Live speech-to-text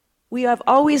We have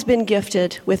always been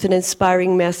gifted with an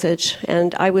inspiring message,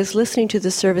 and I was listening to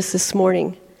the service this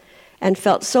morning and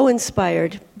felt so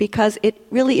inspired because it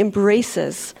really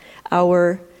embraces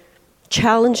our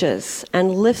challenges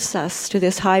and lifts us to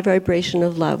this high vibration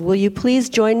of love. Will you please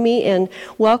join me in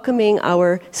welcoming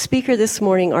our speaker this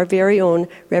morning, our very own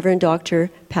Reverend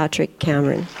Dr. Patrick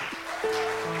Cameron.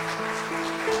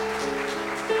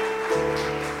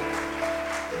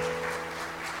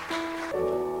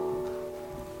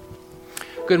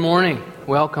 Good morning.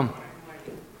 Welcome.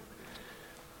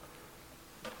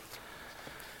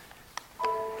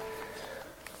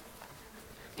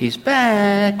 He's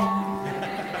back.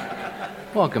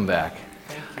 Welcome back.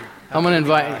 Thank you. I'm going to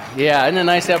invite... Yeah, isn't it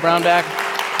nice to have Brown back?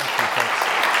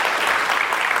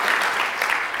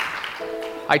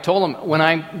 I told him when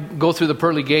I go through the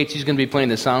pearly gates, he's going to be playing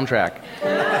the soundtrack.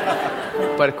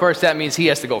 But of course, that means he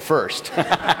has to go first.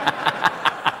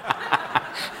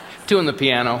 Doing the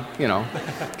piano,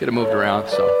 get it moved around.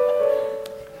 So,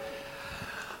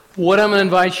 what I'm going to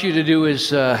invite you to do is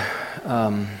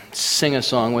sing a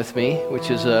song with me, which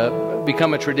has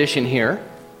become a tradition here.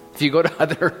 If you go to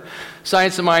other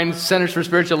Science of Mind Centers for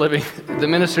Spiritual Living, the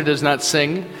minister does not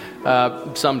sing.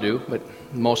 Some do, but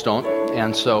most don't.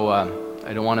 And so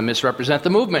I don't want to misrepresent the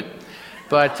movement.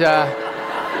 But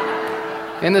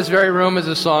in this very room is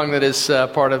a song that is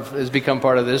has become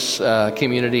part of this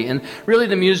community. And really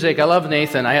the music, I love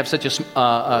Nathan. I have such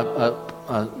a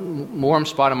warm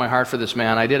spot in my heart for this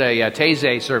man. I did a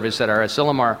Taizé service at our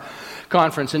Asilomar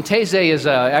conference. And Taizé is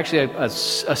actually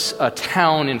a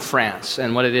town in France.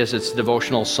 And what it is, it's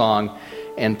devotional song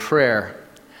and prayer.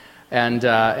 And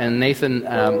Nathan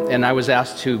and I was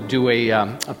asked to do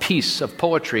a piece of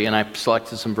poetry, and I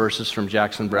selected some verses from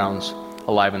Jackson Browne's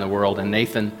Alive in the World. And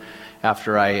Nathan,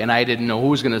 I didn't know who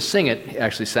was going to sing it,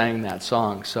 actually sang that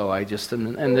song. So I just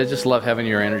love having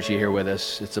your energy here with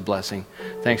us. It's a blessing.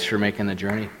 Thanks for making the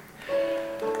journey.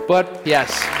 But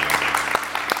yes.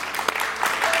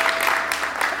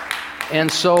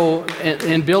 And so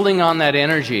in building on that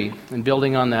energy and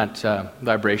building on that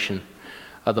vibration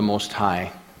of the Most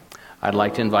High, I'd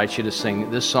like to invite you to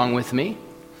sing this song with me.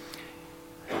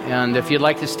 And if you'd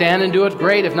like to stand and do it,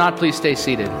 great. If not, please stay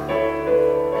seated.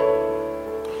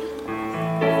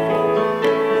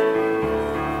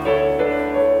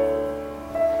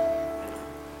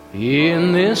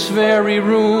 In this very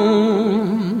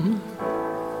room,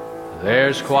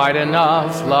 there's quite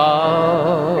enough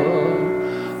love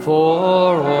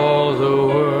for all the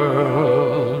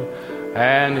world.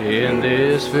 And in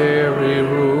this very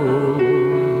room,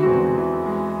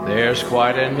 there's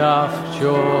quite enough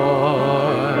joy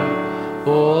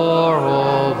for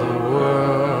all the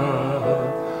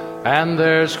world. And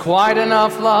there's quite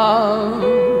enough love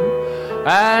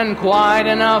and quite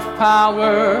enough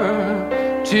power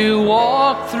to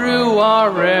walk through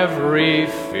our every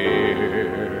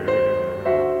fear.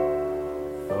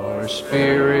 Our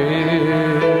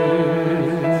spirit,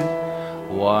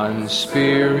 one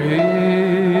spirit,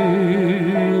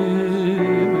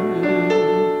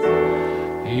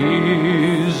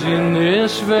 is in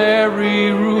this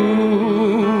very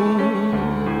room.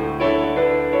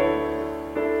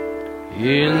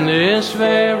 In this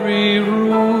very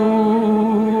room.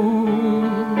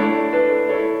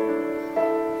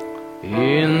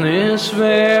 In this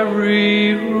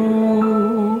very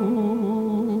room.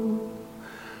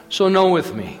 So know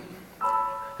with me,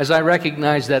 as I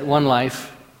recognize that one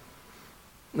life,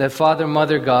 that Father,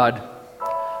 Mother, God,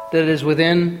 that is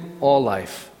within all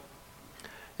life.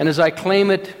 And as I claim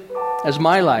it as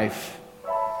my life,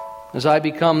 as I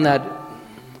become that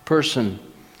person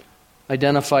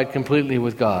identified completely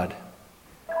with God,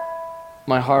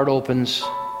 my heart opens,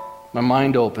 my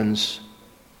mind opens,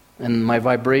 and my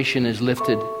vibration is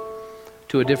lifted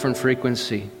to a different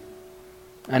frequency.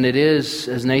 And it is,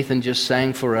 as Nathan just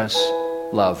sang for us,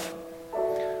 love.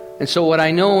 And so what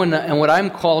I know and what I'm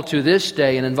called to this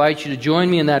day, and invite you to join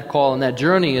me in that call and that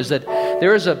journey, is that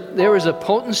there is a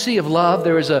potency of love,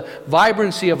 there is a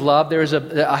vibrancy of love, there is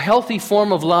a healthy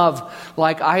form of love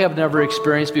like I have never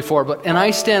experienced before. And I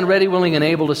stand ready, willing, and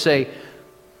able to say,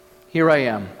 here I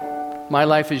am. My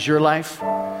life is your life.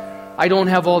 I don't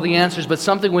have all the answers, but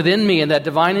something within me and that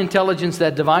divine intelligence,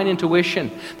 that divine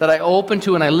intuition that I open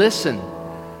to and I listen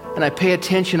and I pay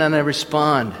attention and I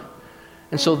respond.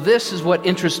 And so this is what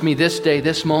interests me this day,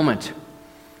 this moment.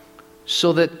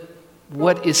 So that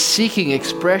what is seeking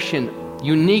expression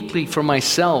uniquely for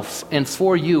myself and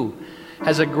for you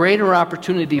has a greater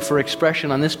opportunity for expression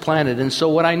on this planet. And so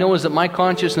what I know is that my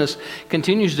consciousness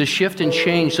continues to shift and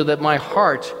change so that my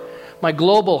heart, my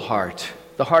global heart,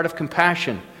 the heart of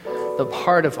compassion, the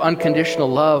heart of unconditional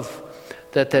love,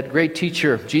 that great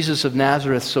teacher, Jesus of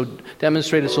Nazareth, so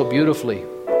demonstrated so beautifully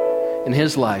in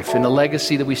his life, in the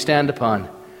legacy that we stand upon,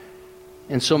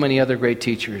 and so many other great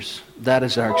teachers. That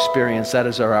is our experience. That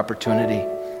is our opportunity.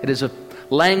 It is a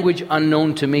language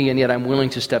unknown to me, and yet I'm willing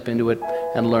to step into it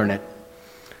and learn it.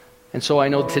 And so I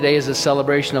know today is a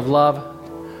celebration of love,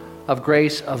 of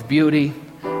grace, of beauty,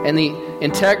 and the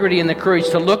integrity and the courage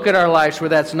to look at our lives where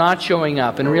that's not showing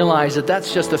up and realize that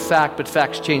that's just a fact, but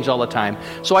facts change all the time.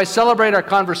 So I celebrate our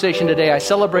conversation today. I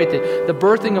celebrate the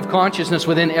birthing of consciousness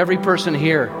within every person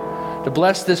here to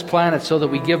bless this planet so that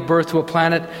we give birth to a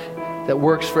planet that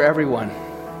works for everyone,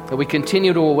 that we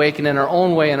continue to awaken in our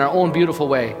own way, in our own beautiful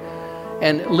way,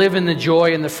 and live in the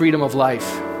joy and the freedom of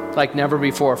life like never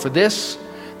before. For this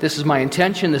is my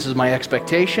intention, this is my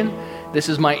expectation, this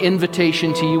is my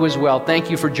invitation to you as well. Thank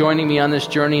you for joining me on this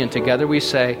journey, and together we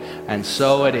say, and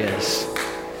so it is.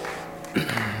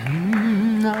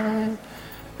 I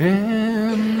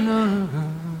am love.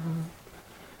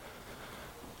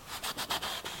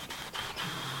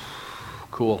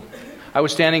 Cool. I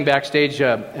was standing backstage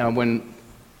when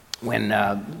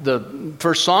the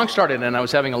first song started, and I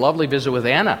was having a lovely visit with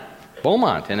Anna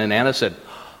Beaumont, and then Anna said,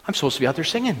 I'm supposed to be out there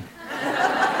singing.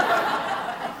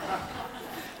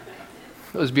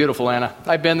 It was beautiful, Anna.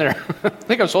 I've been there. I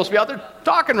think I'm supposed to be out there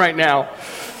talking right now.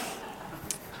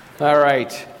 All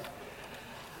right.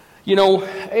 You know,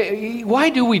 why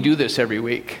do we do this every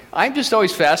week? I'm just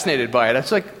always fascinated by it.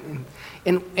 It's like,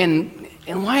 and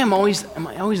why am I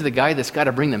always the guy that's got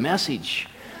to bring the message?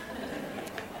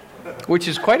 Which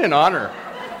is quite an honor.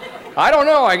 I don't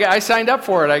know. I signed up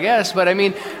for it, I guess. But I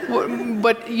mean,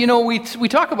 you know, we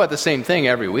talk about the same thing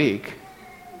every week.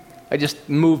 I just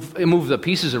move the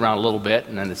pieces around a little bit,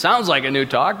 and then it sounds like a new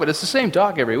talk, but it's the same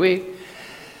talk every week.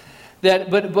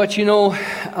 But you know,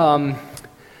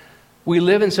 we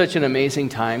live in such an amazing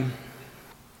time,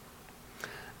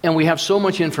 and we have so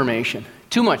much information,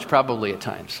 too much probably at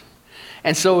times.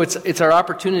 And so it's our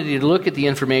opportunity to look at the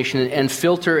information and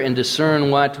filter and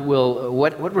discern what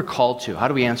we're called to. How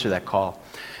do we answer that call?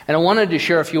 And I wanted to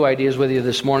share a few ideas with you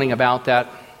this morning about that.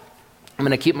 I'm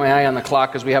going to keep my eye on the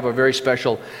clock because we have a very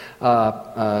special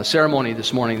ceremony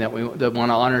this morning that want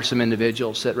to honor some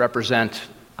individuals that represent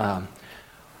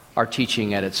our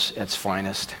teaching at its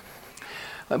finest.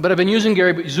 But I've been using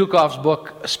Gary Zukav's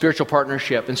book, Spiritual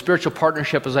Partnership. And spiritual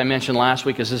partnership, as I mentioned last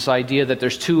week, is this idea that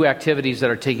there's two activities that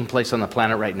are taking place on the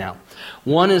planet right now.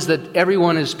 One is that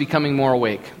everyone is becoming more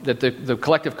awake, that the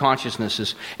collective consciousness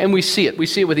is, and we see it. We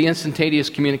see it with the instantaneous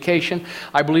communication.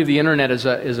 I believe the internet is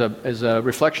a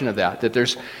reflection of that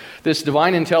there's this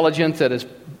divine intelligence that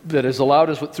has allowed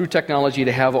us through technology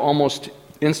to have almost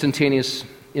instantaneous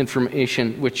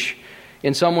information, which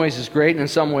in some ways is great, and in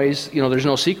some ways, you know, there's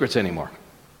no secrets anymore.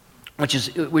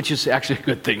 Which is actually a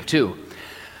good thing too.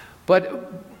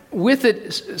 But with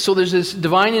it, so there's this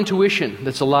divine intuition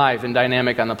that's alive and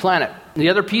dynamic on the planet. The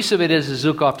other piece of it is, as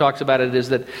Zukov talks about it, is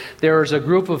that there is a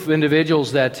group of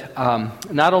individuals that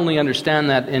not only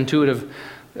understand that intuitive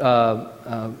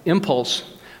impulse,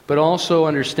 but also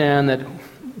understand that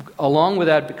along with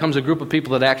that becomes a group of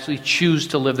people that actually choose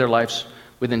to live their lives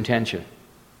with intention.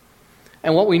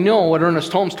 And what we know, what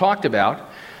Ernest Holmes talked about,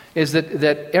 is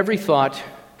that every thought,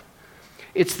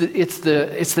 it's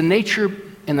the nature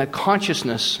and the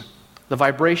consciousness, the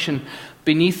vibration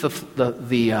beneath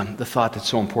the thought that's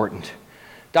so important.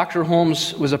 Dr.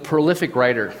 Holmes was a prolific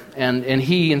writer, and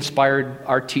he inspired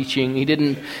our teaching.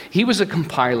 He was a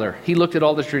compiler. He looked at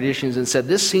all the traditions and said,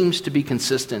 this seems to be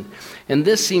consistent, and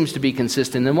this seems to be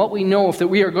consistent. And what we know, if that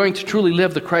we are going to truly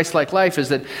live the Christ-like life, is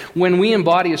that when we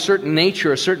embody a certain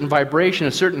nature, a certain vibration,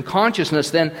 a certain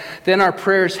consciousness, then our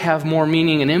prayers have more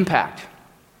meaning and impact.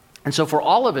 And so for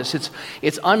all of us,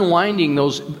 it's unwinding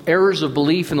those errors of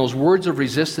belief and those words of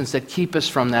resistance that keep us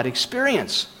from that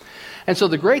experience. And so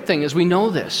the great thing is we know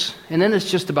this. And then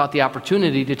it's just about the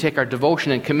opportunity to take our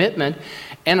devotion and commitment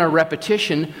and our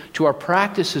repetition to our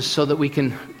practices so that we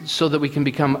can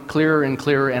become clearer and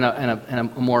clearer and a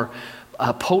more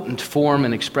potent form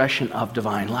and expression of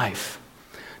divine life.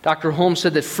 Dr. Holmes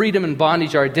said that freedom and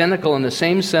bondage are identical in the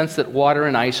same sense that water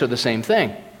and ice are the same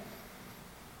thing.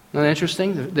 Isn't that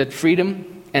interesting? That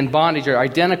freedom and bondage are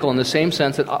identical in the same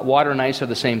sense that water and ice are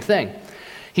the same thing.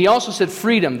 He also said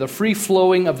freedom, the free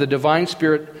flowing of the divine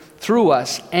spirit through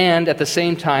us, and at the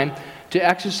same time to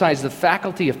exercise the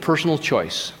faculty of personal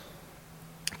choice.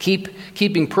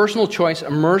 Keeping personal choice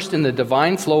immersed in the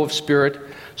divine flow of spirit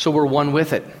so we're one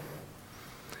with it.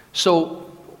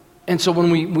 So when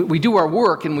we do our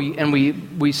work and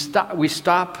we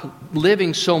stop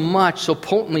living so much, so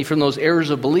potently from those errors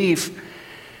of belief,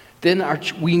 then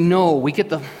we know, we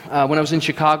get when I was in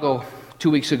Chicago 2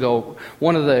 weeks ago,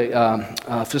 one of the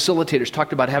facilitators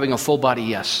talked about having a full body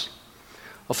yes.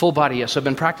 A full body yes. I've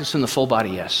been practicing the full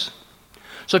body yes.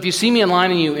 So if you see me in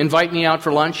line and you invite me out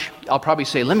for lunch, I'll probably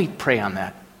say, let me pray on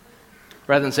that.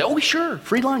 Rather than say, oh, sure,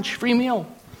 free lunch, free meal.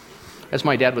 As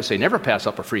my dad would say, never pass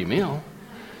up a free meal.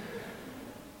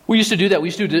 We used to do that. We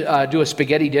used to do a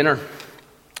spaghetti dinner.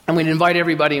 And we'd invite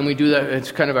everybody, and we'd do that.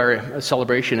 It's kind of our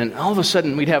celebration. And all of a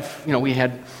sudden, we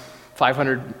had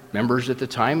 500 members at the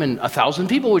time, and 1,000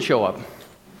 people would show up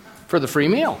for the free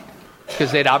meal.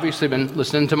 Because they'd obviously been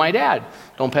listening to my dad.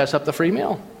 Don't pass up the free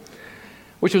meal.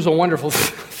 Which was a wonderful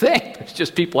thing. It's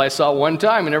just people I saw one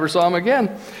time and never saw them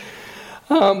again.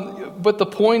 But the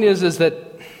point is that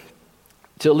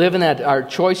to live in that, our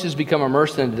choices become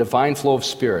immersed in the divine flow of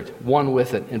Spirit, one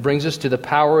with it. It brings us to the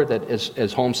power that,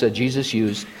 as Holmes said, Jesus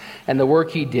used, and the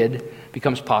work he did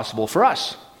becomes possible for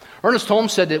us. Ernest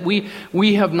Holmes said that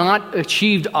we have not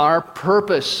achieved our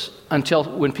purpose until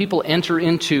when people enter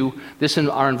into this in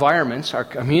our environments, our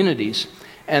communities,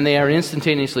 and they are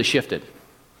instantaneously shifted.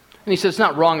 And he says it's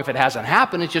not wrong if it hasn't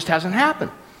happened, it just hasn't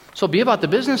happened. So be about the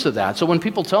business of that. So when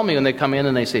people tell me, when they come in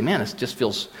and they say, man, it just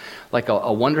feels like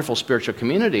a wonderful spiritual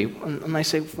community, and I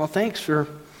say, well, thanks for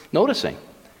noticing.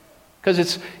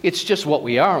 Because it's just what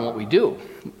we are and what we do.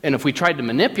 And if we tried to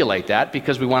manipulate that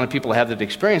because we wanted people to have that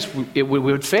experience, we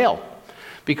would fail.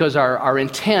 Because our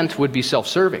intent would be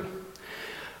self-serving.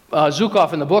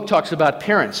 Zukov in the book talks about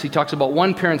parents. He talks about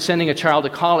one parent sending a child to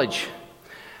college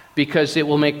because it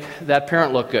will make that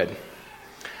parent look good.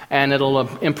 And it'll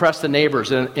impress the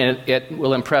neighbors, and it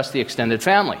will impress the extended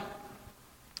family.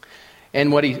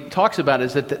 And what he talks about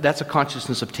is that that's a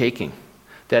consciousness of taking.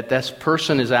 That this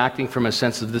person is acting from a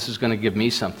sense of this is going to give me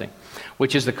something,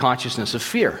 which is the consciousness of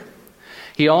fear.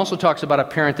 He also talks about a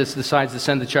parent that decides to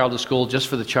send the child to school just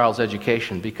for the child's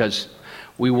education, because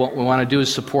what we want to do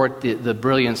is support the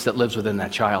brilliance that lives within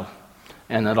that child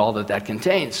and all that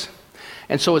contains.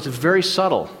 And so it's very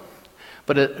subtle.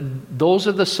 But those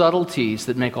are the subtleties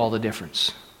that make all the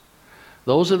difference.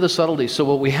 Those are the subtleties. So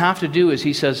what we have to do is,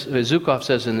 he says, as Zukov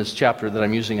says in this chapter that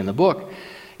I'm using in the book,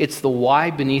 it's the why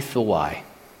beneath the why.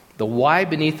 The why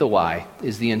beneath the why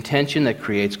is the intention that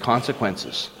creates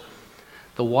consequences.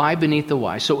 The why beneath the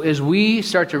why. So as we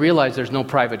start to realize there's no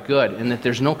private good and that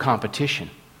there's no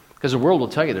competition, because the world will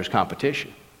tell you there's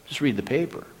competition. Just read the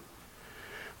paper.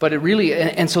 But it really,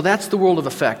 and so that's the world of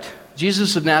effect.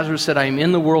 Jesus of Nazareth said, I am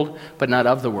in the world, but not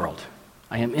of the world.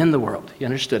 I am in the world. He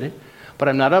understood it. But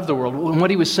I'm not of the world. And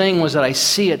what he was saying was that I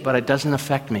see it, but it doesn't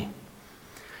affect me.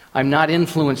 I'm not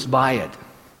influenced by it.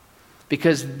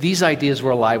 Because these ideas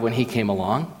were alive when he came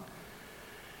along.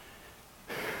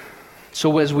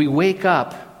 So as we wake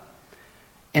up,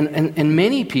 and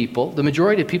many people, the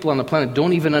majority of people on the planet,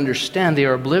 don't even understand. They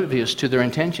are oblivious to their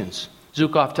intentions.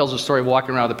 Zukov tells a story of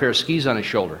walking around with a pair of skis on his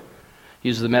shoulder. He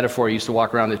uses the metaphor, he used to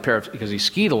walk around with a pair of, because he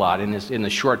skied a lot, in the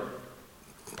short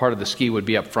part of the ski would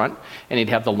be up front, and he'd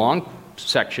have the long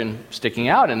section sticking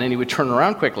out, and then he would turn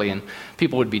around quickly, and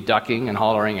people would be ducking and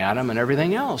hollering at him and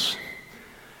everything else.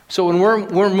 So when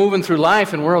we're moving through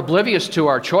life and we're oblivious to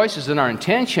our choices and our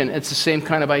intention, it's the same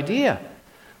kind of idea.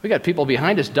 We got people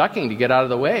behind us ducking to get out of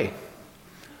the way,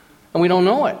 and we don't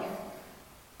know it.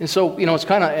 And so, it's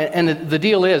kind of, and the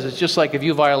deal is, it's just like if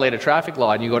you violate a traffic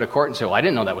law and you go to court and say, well, I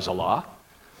didn't know that was a law.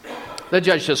 The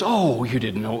judge says, oh, you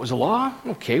didn't know it was a law?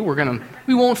 Okay,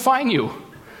 we won't fine you.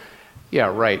 Yeah,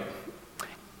 right.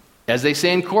 As they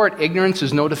say in court, ignorance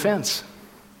is no defense.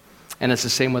 And it's the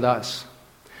same with us.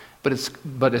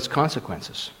 But it's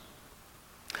consequences.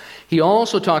 He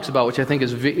also talks about, which I think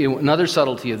is another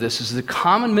subtlety of this, is the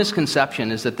common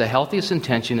misconception is that the healthiest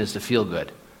intention is to feel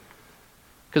good.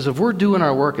 Because if we're doing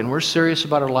our work and we're serious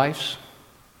about our lives,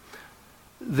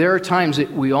 there are times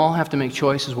that we all have to make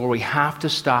choices where we have to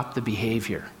stop the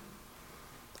behavior.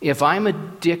 If I'm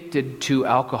addicted to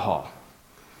alcohol,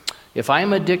 if I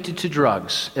am addicted to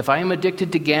drugs, if I am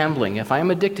addicted to gambling, if I am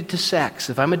addicted to sex,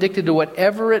 if I'm addicted to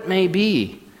whatever it may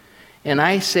be, and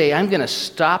I say I'm going to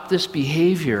stop this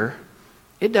behavior,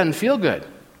 it doesn't feel good.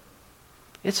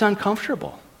 It's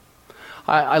uncomfortable.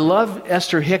 I love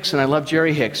Esther Hicks and I love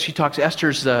Jerry Hicks.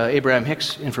 Esther's Abraham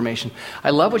Hicks information.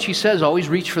 I love what she says, always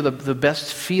reach for the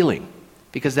best feeling,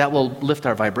 because that will lift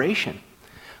our vibration.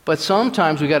 But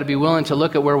sometimes we got to be willing to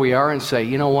look at where we are and say,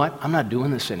 you know what, I'm not doing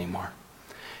this anymore.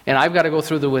 And I've got to go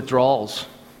through the withdrawals.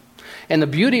 And the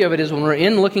beauty of it is when we're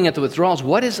looking at the withdrawals,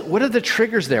 what are the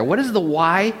triggers there? What is the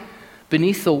why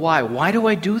beneath the why? Why do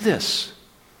I do this?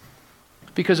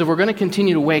 Because if we're going to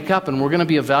continue to wake up and we're going to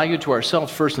be of value to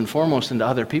ourselves first and foremost and to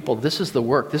other people, this is the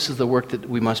work that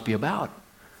we must be about.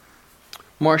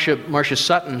 Marcia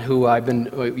Sutton, who I've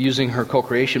been using her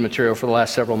co-creation material for the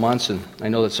last several months, and I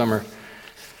know that some are,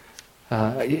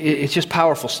 it's just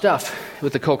powerful stuff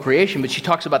with the co-creation, but she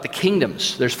talks about the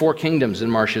kingdoms. There's 4 kingdoms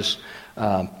in Marcia's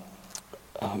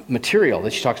material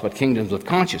that she talks about, kingdoms of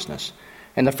consciousness.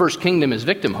 And the first kingdom is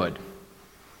victimhood.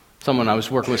 I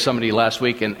was working with somebody last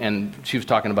week, and she was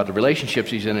talking about the relationships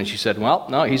he's in, and she said, well,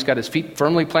 no, he's got his feet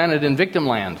firmly planted in victim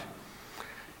land.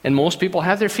 And most people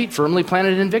have their feet firmly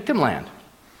planted in victim land.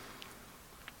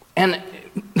 And,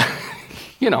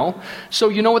 so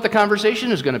you know what the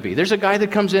conversation is going to be. There's a guy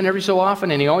that comes in every so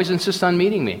often, and he always insists on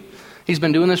meeting me. He's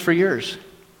been doing this for years.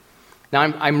 Now,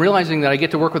 I'm realizing that I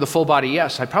get to work with a full body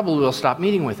yes. I probably will stop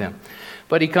meeting with him.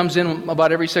 But he comes in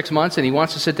about every 6 months, and he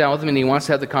wants to sit down with him, and he wants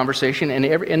to have the conversation.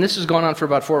 And this has gone on for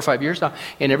about 4 or 5 years now.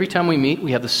 And every time we meet,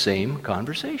 we have the same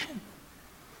conversation.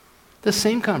 The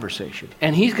same conversation.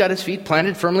 And he's got his feet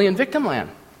planted firmly in victim land.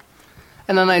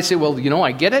 And then I say, well,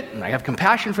 I get it, and I have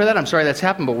compassion for that. I'm sorry that's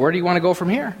happened, but where do you want to go from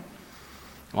here?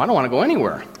 Well, I don't want to go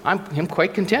anywhere. I'm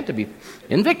quite content to be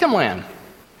in victim land.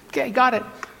 Okay, got it.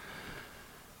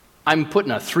 I'm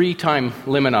putting a 3-time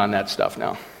limit on that stuff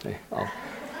now.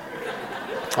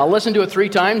 I'll listen to it 3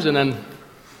 times, and then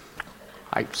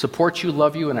I support you,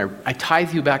 love you, and I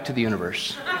tithe you back to the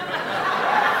universe.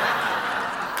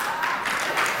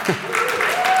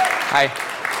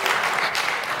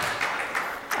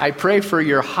 I pray for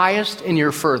your highest and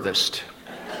your furthest.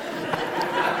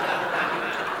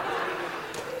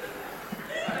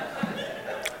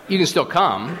 You can still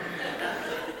come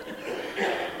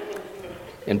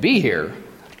and be here,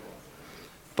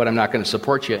 but I'm not going to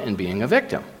support you in being a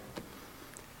victim.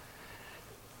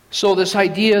 So this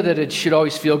idea that it should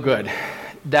always feel good,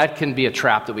 that can be a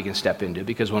trap that we can step into,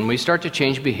 because when we start to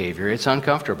change behavior, it's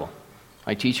uncomfortable.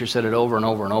 My teacher said it over and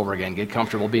over and over again, get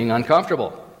comfortable being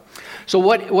uncomfortable. So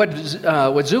what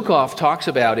Zukov talks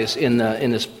about is in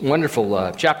this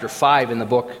wonderful chapter 5 in the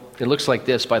book, it looks like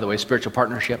this, by the way, Spiritual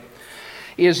Partnership,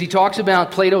 is he talks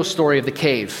about Plato's story of the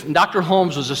cave. And Dr.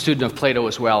 Holmes was a student of Plato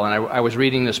as well, and I was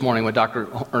reading this morning what Dr.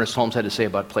 Ernest Holmes had to say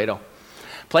about Plato.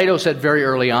 Plato said very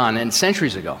early on, and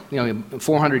centuries ago,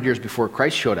 400 years before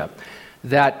Christ showed up,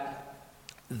 that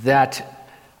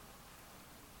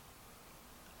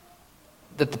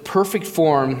the perfect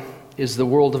form is the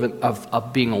world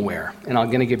of being aware. And I'm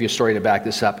going to give you a story to back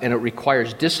this up. And it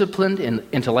requires disciplined and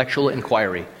intellectual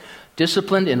inquiry.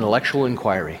 Disciplined intellectual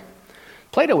inquiry.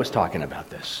 Plato was talking about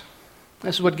this.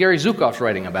 This is what Gary Zukov's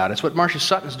writing about. It's what Marcia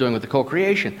Sutton's doing with the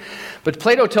co-creation. But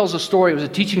Plato tells a story. It was a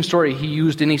teaching story he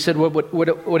used, and he said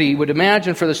what he would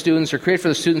imagine for the students or create for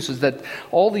the students is that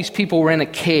all these people were in a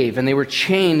cave, and they were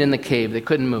chained in the cave. They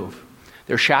couldn't move.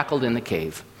 They're shackled in the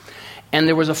cave. And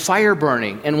there was a fire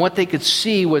burning, and what they could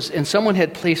see was, and someone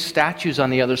had placed statues on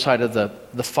the other side of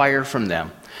the fire from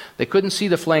them. They couldn't see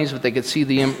the flames, but they could see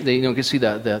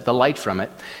the light from it,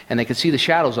 and they could see the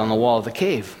shadows on the wall of the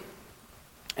cave.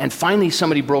 And finally,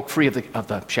 somebody broke free of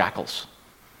the shackles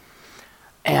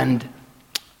and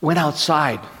went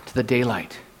outside to the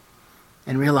daylight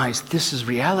and realized this is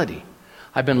reality.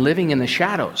 I've been living in the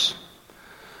shadows.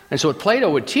 And so what Plato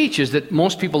would teach is that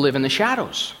most people live in the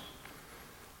shadows.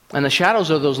 And the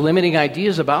shadows are those limiting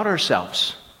ideas about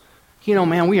ourselves.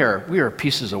 Man, we are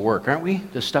pieces of work, aren't we?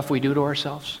 The stuff we do to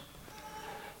ourselves.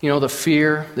 The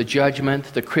fear, the judgment,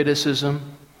 the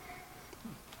criticism,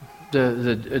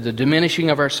 the diminishing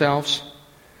of ourselves.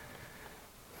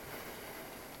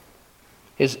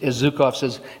 As Zukov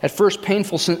says, at first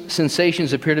painful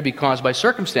sensations appear to be caused by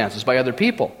circumstances, by other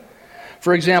people.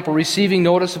 For example, receiving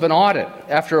notice of an audit.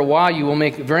 After a while, you will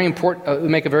make a very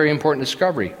important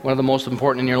discovery, one of the most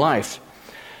important in your life.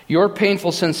 Your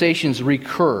painful sensations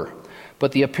recur,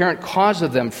 but the apparent cause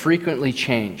of them frequently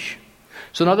change.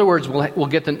 So in other words, we'll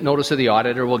get the notice of the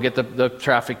audit, or we'll get the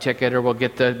traffic ticket, or we'll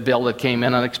get the bill that came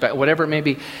in unexpected, whatever it may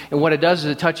be. And what it does is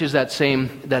it touches that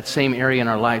same area in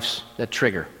our lives, that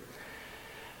trigger.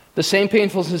 The same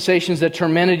painful sensations that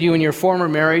tormented you in your former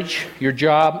marriage, your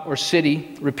job, or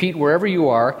city repeat wherever you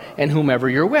are and whomever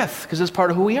you're with, because it's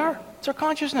part of who we are. It's our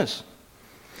consciousness.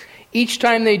 Each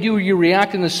time they do, you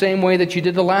react in the same way that you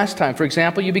did the last time. For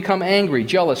example, you become angry,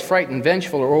 jealous, frightened,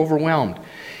 vengeful, or overwhelmed.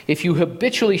 If you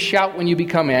habitually shout when you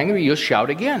become angry, you'll shout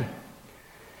again.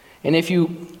 And if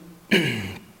you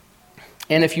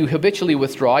habitually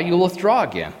withdraw, you'll withdraw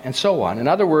again, and so on. In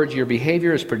other words, your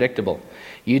behavior is predictable.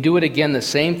 You do it again, the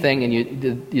same thing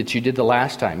that you did the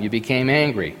last time. You became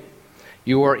angry.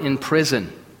 You are in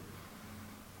prison.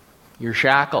 You're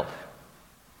shackled.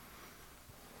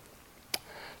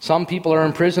 Some people are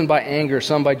imprisoned by anger,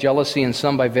 some by jealousy, and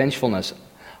some by vengefulness,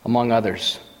 among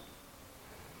others.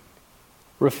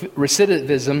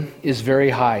 Recidivism is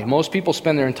very high. Most people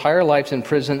spend their entire lives in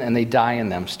prison and they die in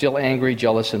them, still angry,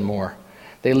 jealous, and more.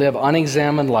 They live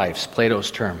unexamined lives, Plato's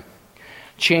term.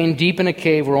 Chained deep in a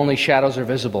cave where only shadows are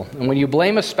visible. And when you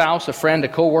blame a spouse, a friend, a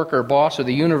co-worker, a boss, or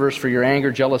the universe for your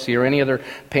anger, jealousy, or any other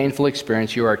painful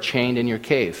experience, you are chained in your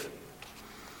cave.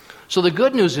 So the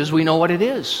good news is we know what it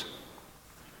is.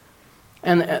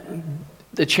 And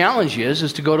the challenge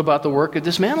is to go about the work of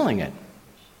dismantling it.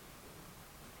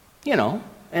 You know,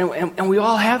 and we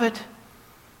all have it.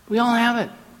 We all have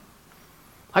it.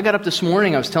 I got up this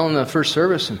morning, I was telling the first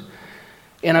service,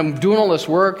 and I'm doing all this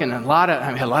work, and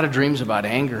I had a lot of dreams about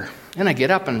anger. And I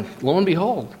get up, and lo and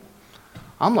behold,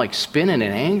 I'm like spinning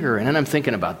in anger, and then I'm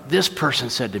thinking about this person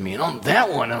said to me, and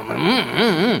that one,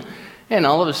 and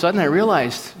all of a sudden I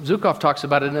realized, Zukov talks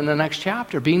about it in the next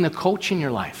chapter, being the coach in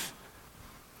your life.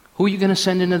 Who are you going to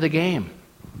send into the game?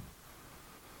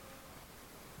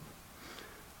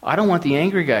 I don't want the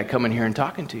angry guy coming here and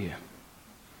talking to you.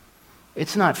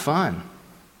 It's not fun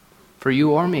for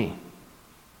you or me.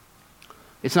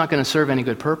 It's not going to serve any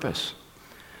good purpose.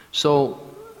 So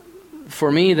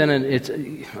for me,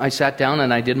 then I sat down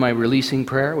and I did my releasing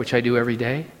prayer, which I do every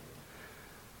day.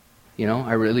 You know,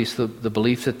 I release the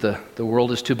belief that the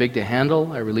world is too big to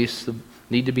handle. I release the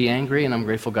need to be angry, and I'm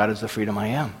grateful God is the freedom I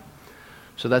am.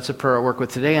 So that's a prayer I work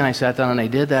with today, and I sat down and I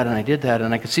did that,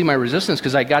 and I could see my resistance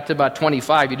because I got to about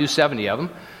 25. You do 70 of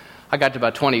them. I got to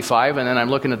about 25, and then I'm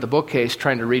looking at the bookcase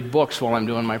trying to read books while I'm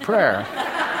doing my prayer.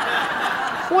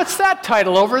 What's that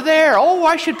title over there? Oh,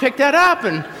 I should pick that up,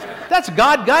 and that's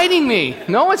God guiding me.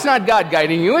 No, it's not God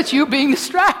guiding you. It's you being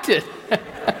distracted.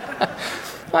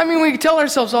 I mean, we tell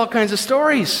ourselves all kinds of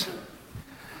stories.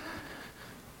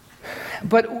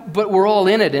 But we're all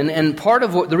in it, and part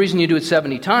of the reason you do it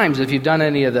 70 times, if you've done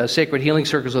any of the sacred healing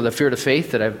circles or the fear to faith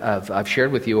that I've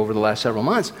shared with you over the last several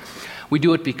months, we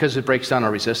do it because it breaks down our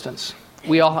resistance.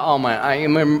 I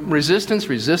am resistance,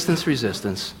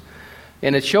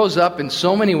 and it shows up in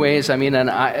so many ways. I mean,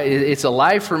 it's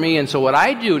alive for me, and so what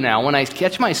I do now, when I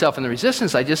catch myself in the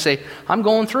resistance, I just say, I'm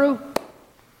going through.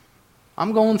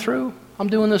 I'm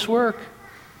doing this work.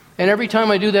 And every time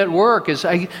I do that work,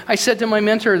 I said to my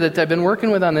mentor that I've been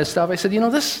working with on this stuff, I said,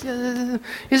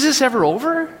 is this ever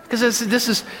over? Because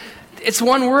it's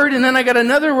one word, and then I got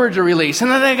another word to release, and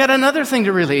then I got another thing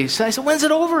to release. And I said, when's it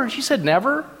over? She said,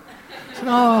 never. I said,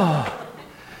 oh,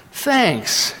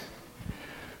 thanks.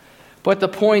 But the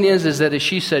point is that, as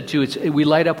she said too, we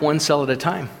light up one cell at a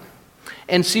time.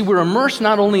 And see, we're immersed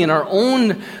not only in our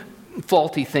own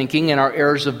faulty thinking and our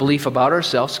errors of belief about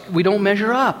ourselves, we don't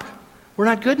measure up. We're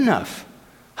not good enough.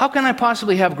 How can I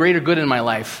possibly have greater good in my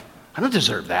life? I don't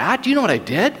deserve that. Do you know what I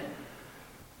did? Do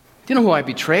you know who I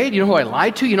betrayed? Do you know who I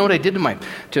lied to? You know what I did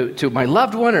to my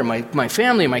loved one or my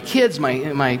family, my kids,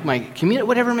 my community,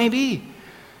 whatever it may be?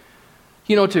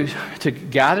 You know, to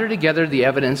gather together the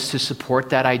evidence to support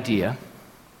that idea.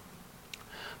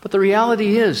 But the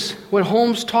reality is, what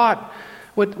Holmes taught,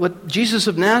 what Jesus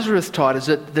of Nazareth taught, is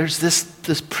that there's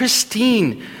this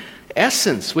pristine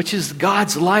essence, which is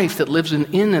God's life that lives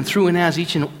in and through and as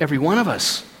each and every one of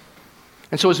us.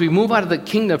 And so as we move out of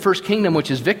the first kingdom, which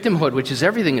is victimhood, which is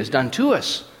everything is done to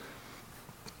us,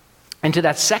 and to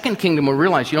that second kingdom, we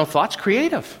realize, thought's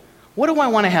creative. What do I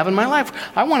want to have in my life?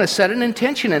 I want to set an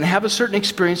intention and have a certain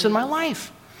experience in my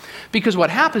life. Because what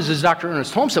happens is, Dr.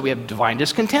 Ernest Holmes said, we have divine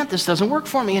discontent. This doesn't work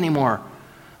for me anymore.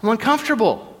 I'm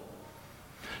uncomfortable.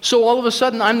 So all of a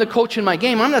sudden, I'm the coach in my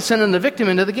game. I'm not sending the victim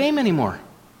into the game anymore.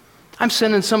 I'm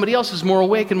sending somebody else who's more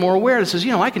awake and more aware that says,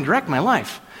 I can direct my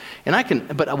life.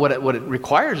 But what it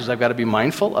requires is I've got to be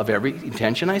mindful of every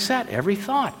intention I set, every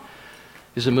thought.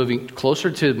 Is it moving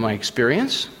closer to my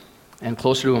experience and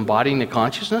closer to embodying the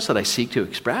consciousness that I seek to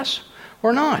express,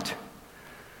 or not?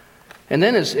 And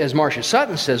then, as Marcia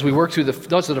Sutton says, we work through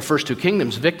those are the first two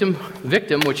kingdoms. Victim,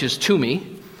 which is to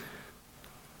me.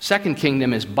 Second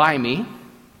kingdom is by me,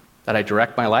 that I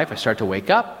direct my life. I start to wake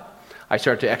up. I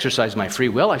start to exercise my free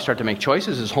will. I start to make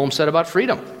choices, as Holmes said about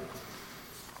freedom.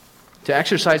 To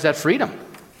exercise that freedom.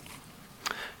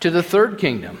 To the third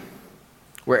kingdom,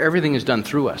 where everything is done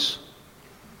through us.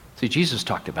 See, Jesus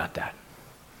talked about that.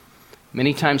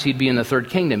 Many times he'd be in the third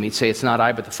kingdom. He'd say, it's not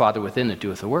I, but the Father within that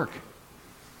doeth the work.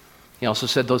 He also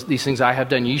said, these things I have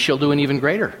done, ye shall do an even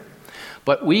greater.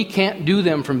 But we can't do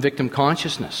them from victim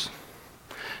consciousness.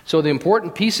 So the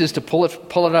important piece is to pull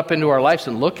it up into our lives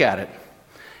and look at it.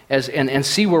 And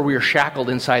see where we are shackled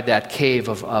inside that cave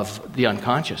of the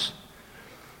unconscious.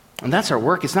 And that's our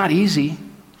work. It's not easy,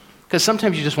 because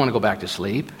sometimes you just want to go back to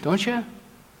sleep, don't you?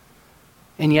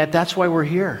 And yet that's why we're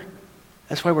here.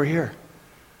 That's why we're here.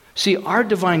 See, our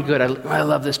divine good, I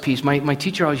love this piece. My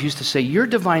teacher always used to say, your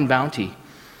divine bounty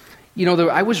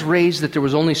I was raised that there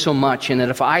was only so much, and that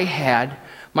if I had,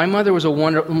 my mother was a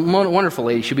wonderful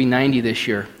lady. She'll be 90 this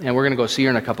year, and we're going to go see her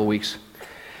in a couple weeks.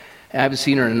 I haven't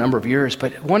seen her in a number of years,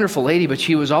 but wonderful lady, but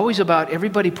she was always about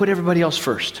put everybody else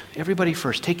first. Everybody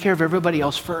first. Take care of everybody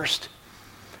else first.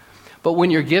 But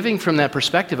when you're giving from that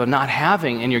perspective of not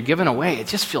having and you're giving away, it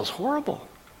just feels horrible.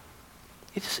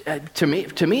 To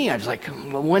me, I was like,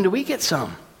 well, when do we get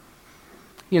some?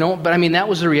 But that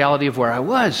was the reality of where I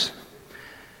was.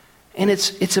 And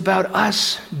it's about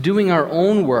us doing our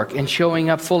own work and showing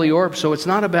up fully orbed. So it's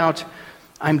not about,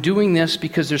 I'm doing this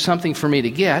because there's something for me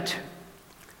to get,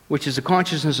 which is the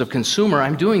consciousness of consumer.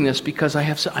 I'm doing this because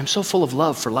I'm so full of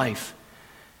love for life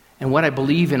and what I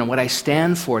believe in and what I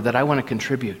stand for that I want to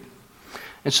contribute.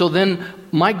 And so then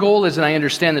my goal is, and I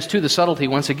understand this too, the subtlety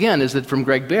once again, is that from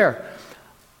Greg Bear,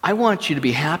 I want you to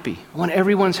be happy.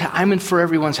 I'm in for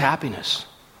everyone's happiness.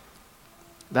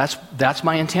 That's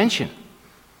my intention.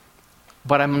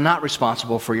 But I'm not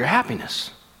responsible for your happiness,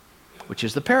 which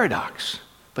is the paradox.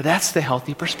 But that's the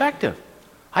healthy perspective.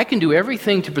 I can do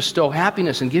everything to bestow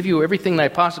happiness and give you everything that I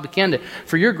possibly can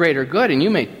for your greater good, and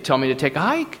you may tell me to take a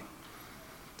hike.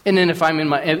 And then if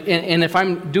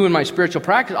I'm doing my spiritual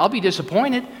practice, I'll be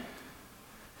disappointed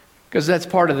because that's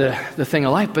part of the thing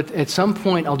of life. But at some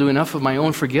point, I'll do enough of my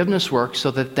own forgiveness work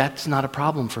so that that's not a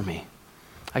problem for me.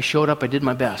 I showed up, I did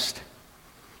my best,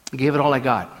 I gave it all I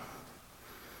got.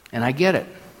 And I get it.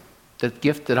 The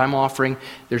gift that I'm offering,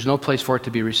 there's no place for it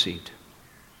to be received.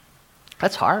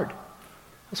 That's hard.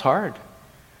 That's hard.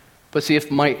 But see, if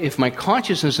my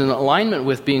consciousness is in alignment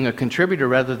with being a contributor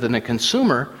rather than a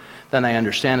consumer, then I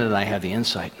understand it and I have the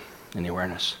insight and the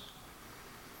awareness.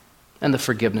 And the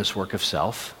forgiveness work of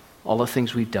self, all the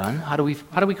things we've done. How do we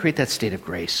create that state of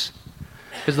grace?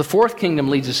 Because the fourth kingdom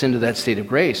leads us into that state of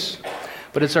grace.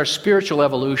 But it's our spiritual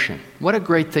evolution. What a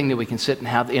great thing that we can sit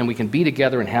and we can be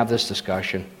together and have this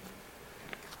discussion.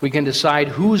 We can decide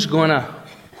who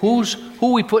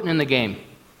are we putting in the game?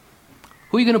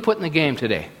 Who are you going to put in the game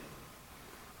today?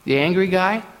 The angry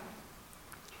guy?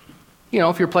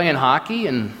 If you're playing hockey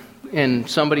and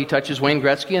somebody touches Wayne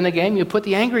Gretzky in the game, you put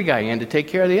the angry guy in to take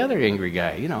care of the other angry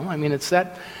guy. It's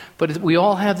that. But we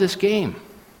all have this game.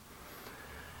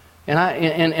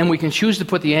 And we can choose to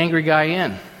put the angry guy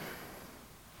in.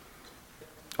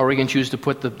 Or we can choose to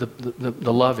put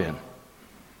the love in.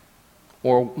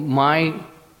 Or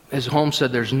as Holmes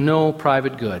said, there's no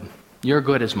private good. Your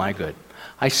good is my good.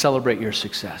 I celebrate your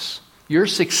success. Your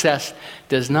success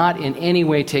does not in any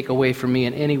way take away from me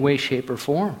in any way, shape, or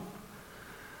form.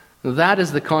 That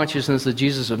is the consciousness that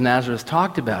Jesus of Nazareth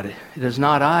talked about. It is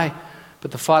not I,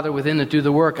 but the Father within that do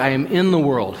the work. I am in the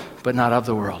world, but not of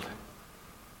the world.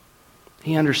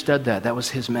 He understood that. That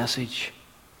was his message.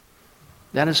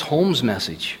 That is Holmes'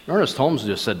 message. Ernest Holmes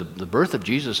just said the birth of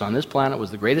Jesus on this planet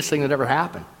was the greatest thing that ever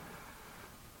happened.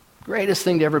 Greatest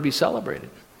thing to ever be celebrated.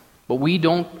 But we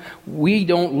don't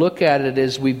look at it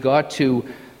as we've got to.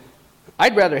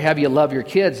 I'd rather have you love your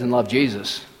kids than love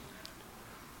Jesus.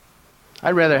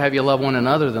 I'd rather have you love one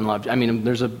another than love.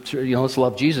 Let's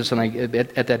love Jesus. And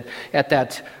at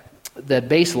that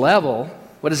base level,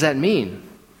 what does that mean?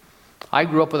 I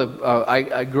grew up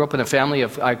in a family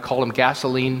of, I call them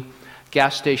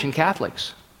gas station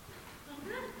Catholics.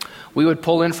 We would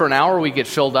pull in for an hour, we'd get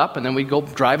filled up, and then we'd go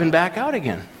driving back out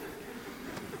again.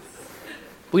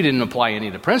 We didn't apply any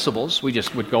of the principles. We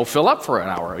just would go fill up for an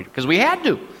hour because we had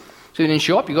to. So you didn't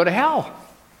show up, you go to hell.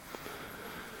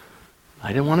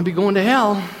 I didn't want to be going to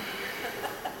hell.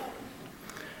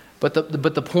 But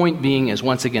the point being is,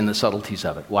 once again, the subtleties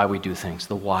of it, why we do things,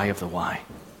 the why of the why.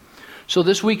 So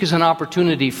this week is an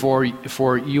opportunity for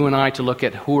you and I to look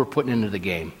at who we're putting into the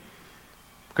game.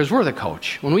 Because we're the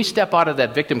coach. When we step out of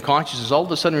that victim consciousness, all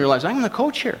of a sudden we realize, I'm the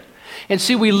coach here. And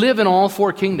see, we live in all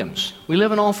four kingdoms. We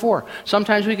live in all four.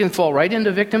 Sometimes we can fall right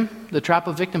into the trap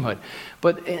of victimhood.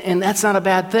 And that's not a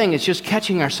bad thing. It's just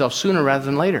catching ourselves sooner rather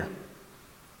than later.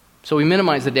 So we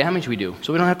minimize the damage we do.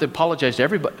 So we don't have to apologize to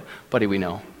everybody we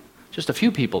know. Just a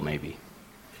few people maybe.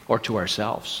 Or to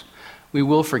ourselves. We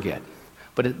will forget.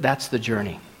 But that's the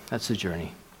journey. That's the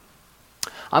journey.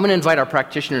 I'm going to invite our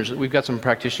practitioners. We've got some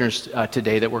practitioners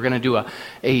today that we're going to do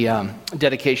a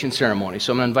dedication ceremony.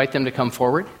 So I'm going to invite them to come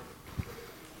forward.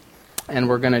 And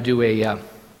we're going to do a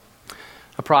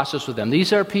process with them.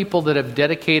 These are people that have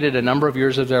dedicated a number of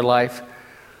years of their life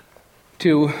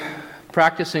to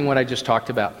practicing what I just talked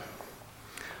about.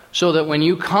 So that when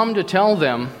you come to tell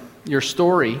them your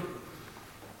story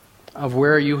of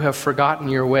where you have forgotten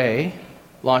your way,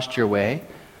 lost your way,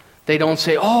 they don't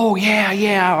say, oh,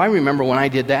 yeah, I remember when I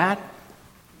did that.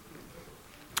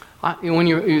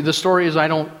 The story is, I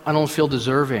don't feel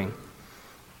deserving.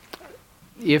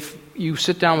 if you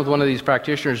sit down with one of these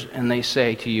practitioners and they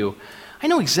say to you, I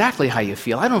know exactly how you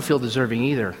feel. I don't feel deserving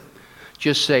either.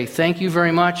 Just say, thank you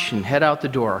very much, and head out the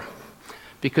door.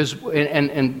 Because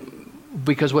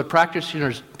what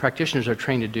practitioners are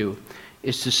trained to do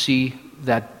is to see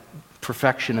that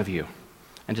perfection of you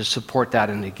and to support that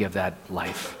and to give that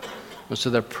life. And so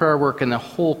the prayer work and the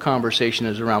whole conversation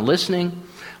is around listening,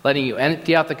 letting you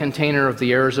empty out the container of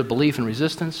the errors of belief and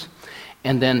resistance,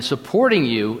 and then supporting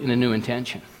you in a new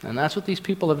intention. And that's what these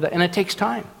people have done. And it takes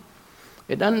time.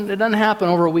 It doesn't happen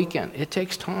over a weekend. It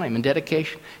takes time and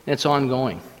dedication, and it's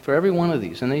ongoing for every one of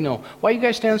these. And they know, why you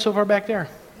guys stand so far back there?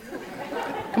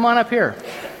 Come on up here.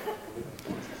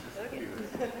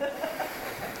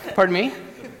 Pardon me?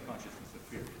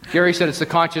 Gary said it's the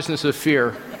consciousness of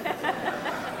fear.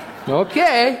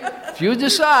 Okay, if you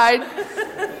decide.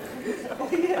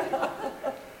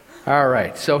 All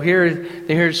right, so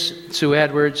here's Sue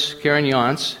Edwards, Karen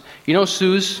Yance. You know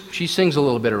Sue's, she sings a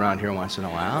little bit around here once in a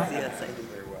while. Yes, I do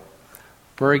very well.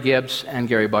 Murray Gibbs and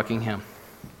Gary Buckingham.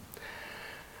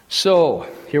 So,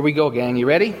 here we go, gang. You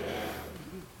ready?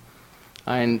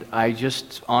 And I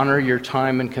just honor your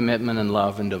time and commitment and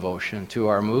love and devotion to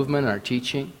our movement, our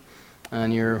teaching,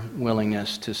 and your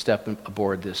willingness to step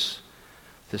aboard this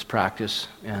practice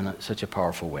in such a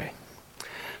powerful way.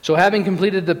 So having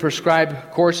completed the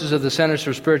prescribed courses of the Centers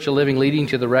for Spiritual Living leading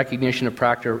to the recognition of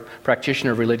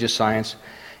practitioner of religious science,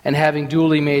 and having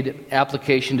duly made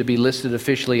application to be listed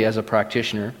officially as a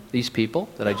practitioner, these people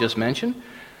that I just mentioned,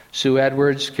 Sue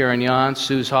Edwards, Karen Yance,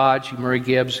 Suze Hodge, Murray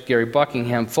Gibbs, Gary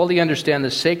Buckingham, fully understand the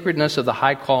sacredness of the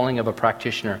high calling of a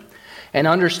practitioner and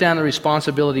understand the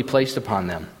responsibility placed upon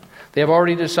them. They have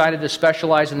already decided to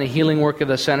specialize in the healing work of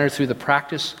the Center through the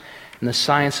practice and the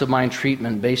science of mind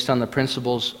treatment based on the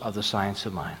principles of the science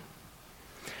of mind.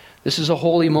 This is a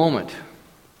holy moment,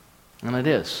 and it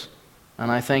is.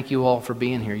 And I thank you all for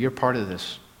being here. You're part of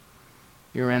this.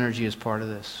 Your energy is part of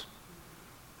this.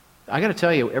 I got to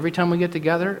tell you, every time we get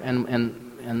together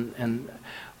and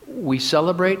we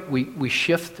celebrate, we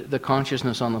shift the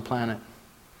consciousness on the planet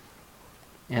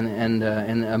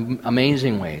in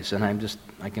amazing ways. And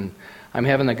I'm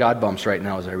having the God bumps right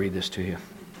now as I read this to you.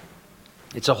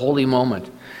 It's a holy moment.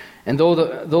 And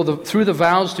through the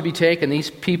vows to be taken, these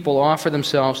people offer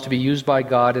themselves to be used by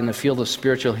God in the field of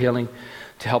spiritual healing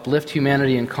to help lift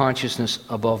humanity and consciousness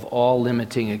above all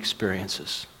limiting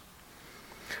experiences.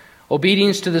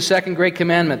 Obedience to the second great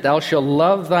commandment, thou shalt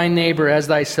love thy neighbor as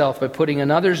thyself, by putting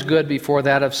another's good before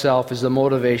that of self, is the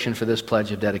motivation for this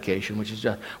pledge of dedication, which is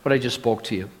what I just spoke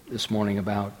to you this morning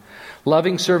about.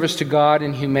 Loving service to God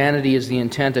and humanity is the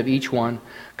intent of each one,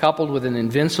 coupled with an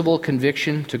invincible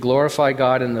conviction to glorify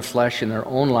God in the flesh in their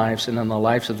own lives and in the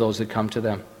lives of those that come to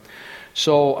them.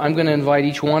 So I'm going to invite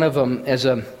each one of them as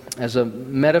a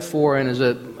metaphor and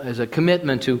as a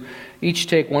commitment to each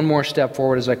take one more step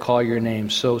forward as I call your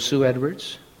names. So Sue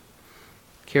Edwards,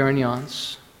 Karen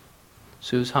Yance,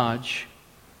 Suze Hodge,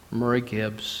 Murray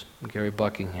Gibbs, and Gary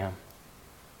Buckingham.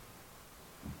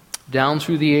 Down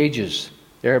through the ages,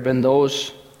 there have been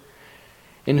those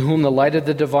in whom the light of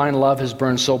the divine love has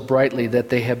burned so brightly that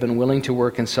they have been willing to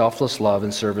work in selfless love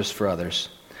and service for others.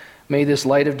 May this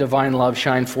light of divine love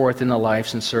shine forth in the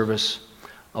lives and service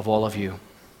of all of you.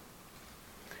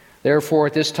 Therefore,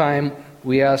 at this time,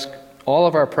 we ask all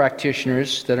of our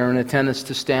practitioners that are in attendance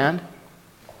to stand,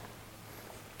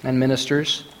 and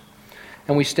ministers,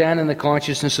 and we stand in the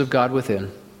consciousness of God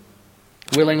within,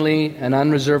 willingly and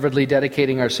unreservedly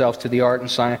dedicating ourselves to the art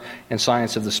and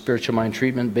science of the spiritual mind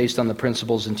treatment based on the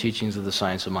principles and teachings of the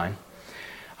science of mind.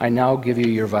 I now give you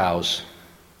your vows.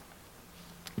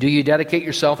 Do you dedicate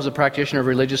yourself as a practitioner of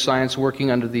religious science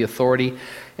working under the authority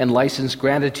and license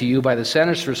granted to you by the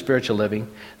Centers for Spiritual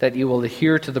Living, that you will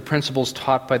adhere to the principles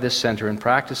taught by this center in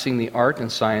practicing the art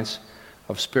and science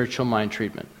of spiritual mind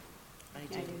treatment? I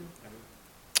do.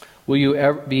 Will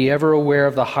you be ever aware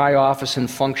of the high office and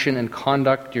function and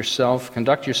conduct yourself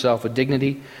with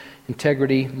dignity,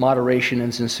 integrity, moderation,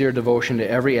 and sincere devotion to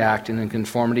every act and in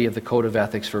conformity of the Code of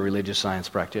Ethics for Religious Science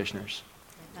Practitioners?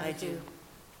 I do.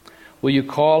 Will you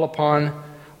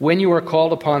when you are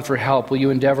called upon for help, will you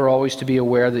endeavor always to be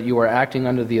aware that you are acting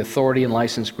under the authority and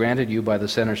license granted you by the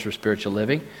Centers for Spiritual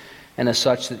Living, and as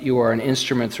such that you are an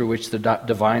instrument through which the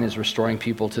divine is restoring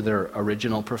people to their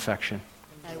original perfection?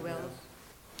 I will.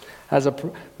 As a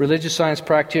religious science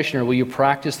practitioner, will you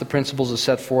practice the principles as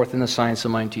set forth in the science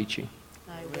of mind teaching?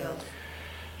 I will.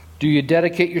 Do you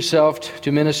dedicate yourself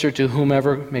to minister to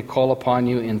whomever may call upon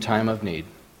you in time of need?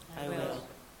 I will.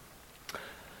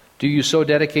 Do you so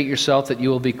dedicate yourself that you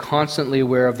will be constantly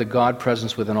aware of the God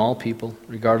presence within all people,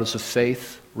 regardless of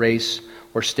faith, race,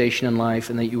 or station in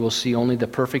life, and that you will see only the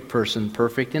perfect person,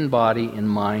 perfect in body, in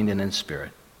mind, and in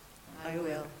spirit? I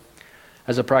will.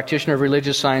 As a practitioner of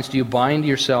religious science, do you bind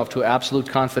yourself to absolute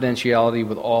confidentiality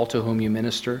with all to whom you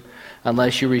minister,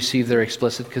 unless you receive their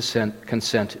explicit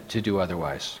consent to do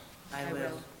otherwise? I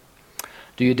will.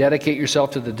 Do you dedicate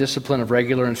yourself to the discipline of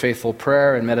regular and faithful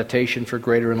prayer and meditation for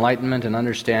greater enlightenment and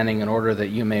understanding in order that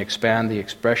you may expand the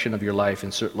expression of your life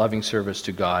in loving service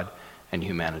to God and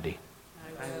humanity?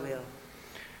 I will.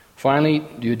 Finally,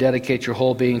 do you dedicate your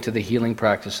whole being to the healing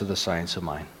practice of the science of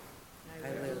mind? I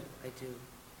will. I do.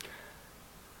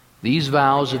 These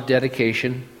vows of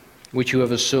dedication, which you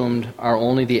have assumed, are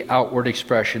only the outward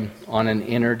expression on an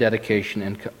inner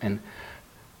dedication and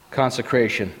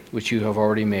consecration which you have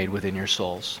already made within your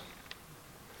souls.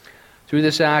 Through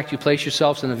this act, you place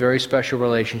yourselves in a very special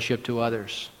relationship to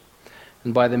others.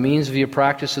 And by the means of your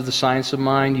practice of the science of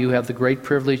mind, you have the great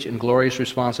privilege and glorious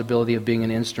responsibility of being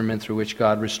an instrument through which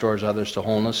God restores others to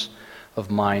wholeness of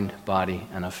mind, body,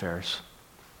 and affairs.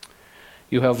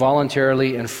 You have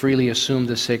voluntarily and freely assumed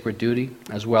this sacred duty,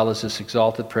 as well as this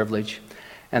exalted privilege,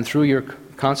 and through your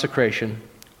consecration,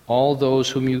 all those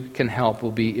whom you can help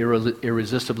will be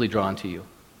irresistibly drawn to you.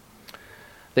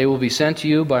 They will be sent to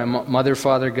you by Mother,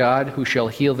 Father, God, who shall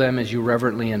heal them as you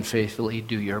reverently and faithfully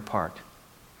do your part.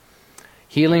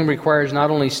 Healing requires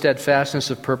not only steadfastness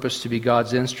of purpose to be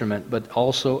God's instrument, but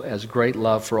also as great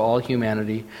love for all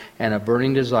humanity and a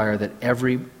burning desire that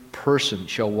every person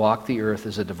shall walk the earth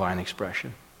as a divine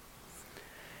expression.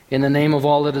 In the name of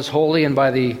all that is holy and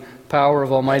by the power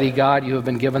of Almighty God, you have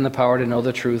been given the power to know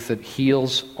the truth that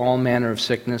heals all manner of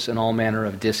sickness and all manner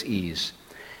of dis-ease.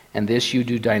 And this you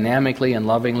do dynamically and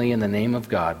lovingly in the name of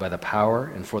God, by the power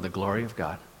and for the glory of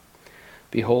God.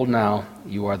 Behold now,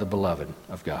 you are the beloved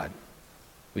of God.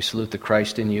 We salute the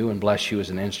Christ in you and bless you as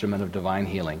an instrument of divine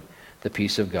healing. The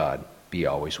peace of God be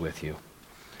always with you.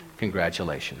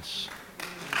 Congratulations.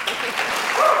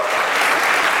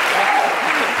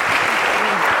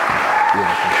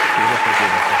 Beautiful, beautiful,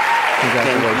 beautiful.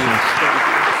 Congratulations.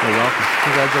 You're welcome.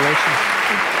 Congratulations.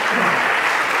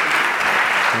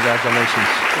 Congratulations.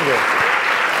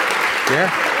 Yeah,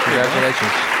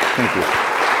 congratulations. Thank you.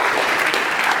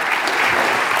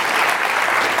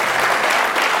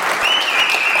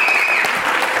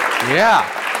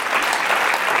 Yeah.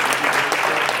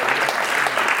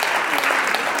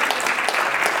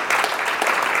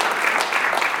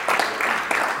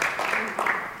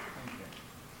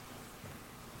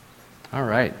 All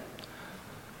right.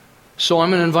 So I'm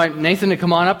going to invite Nathan to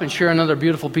come on up and share another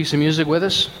beautiful piece of music with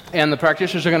us. And the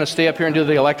practitioners are going to stay up here and do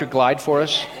the electric glide for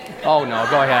us. Oh, no,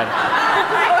 go ahead.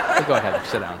 Go ahead,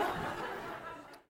 sit down.